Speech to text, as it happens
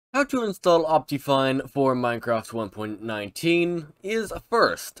How to install OptiFine for Minecraft 1.19 is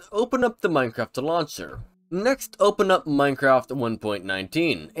first, open up the Minecraft launcher. Next, open up Minecraft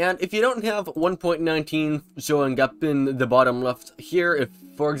 1.19, and if you don't have 1.19 showing up in the bottom left here, if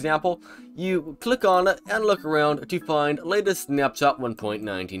for example, you click on it and look around to find latest snapshot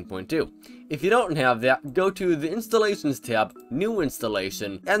 1.19.2. If you don't have that, go to the Installations tab, New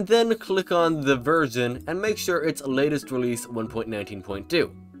Installation, and then click on the version and make sure it's latest release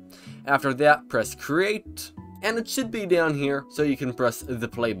 1.19.2. After that, press Create, and it should be down here so you can press the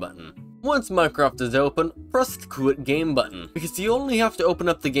play button. Once Minecraft is open, press the Quit Game button, because you only have to open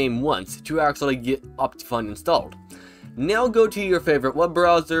up the game once to actually get OptiFine installed. Now go to your favorite web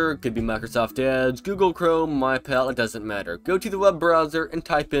browser, it could be Microsoft Edge, Google Chrome, MyPal, it doesn't matter. Go to the web browser and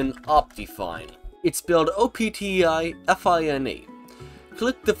type in OptiFine. It's spelled O-P-T-I-F-I-N-E.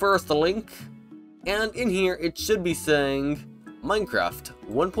 Click the first link, and in here it should be saying Minecraft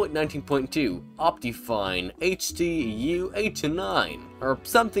 1.19.2 OptiFine HTUH9 or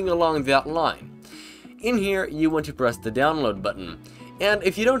something along that line. In here you want to press the download button, and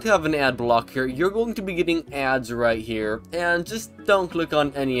if you don't have an ad blocker, you're going to be getting ads right here, and just don't click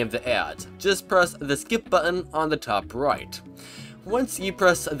on any of the ads. Just press the skip button on the top right. Once you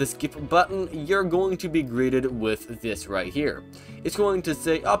press the skip button, you're going to be greeted with this right here. It's going to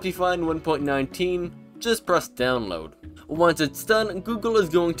say OptiFine 1.19, just press download. Once it's done, Google is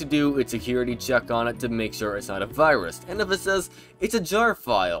going to do its security check on it to make sure it's not a virus, and if it says it's a jar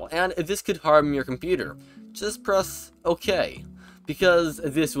file and this could harm your computer, just press OK, because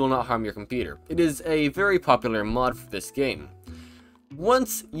this will not harm your computer. It is a very popular mod for this game.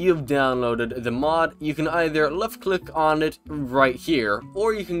 Once you've downloaded the mod, you can either left click on it right here,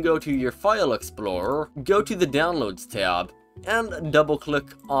 or you can go to your file explorer, go to the downloads tab, and double click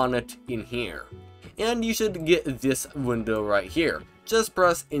on it in here. And you should get this window right here. Just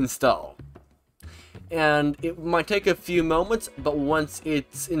press install. And it might take a few moments, but once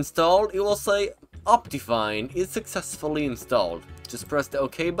it's installed, it will say OptiFine is successfully installed. Just press the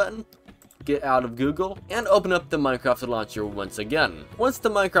OK button, get out of Google, and open up the Minecraft launcher once again. Once the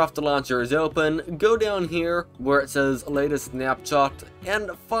Minecraft launcher is open, go down here where it says latest snapshot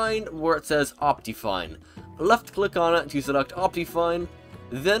and find where it says OptiFine. Left click on it to select OptiFine,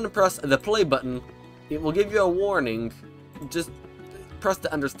 then press the play button. It will give you a warning. Just press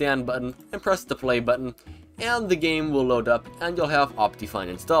the understand button and press the play button, and the game will load up and you'll have OptiFine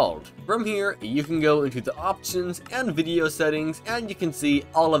installed. From here, you can go into the options and video settings, and you can see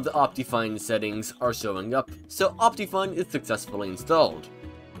all of the OptiFine settings are showing up. So OptiFine is successfully installed.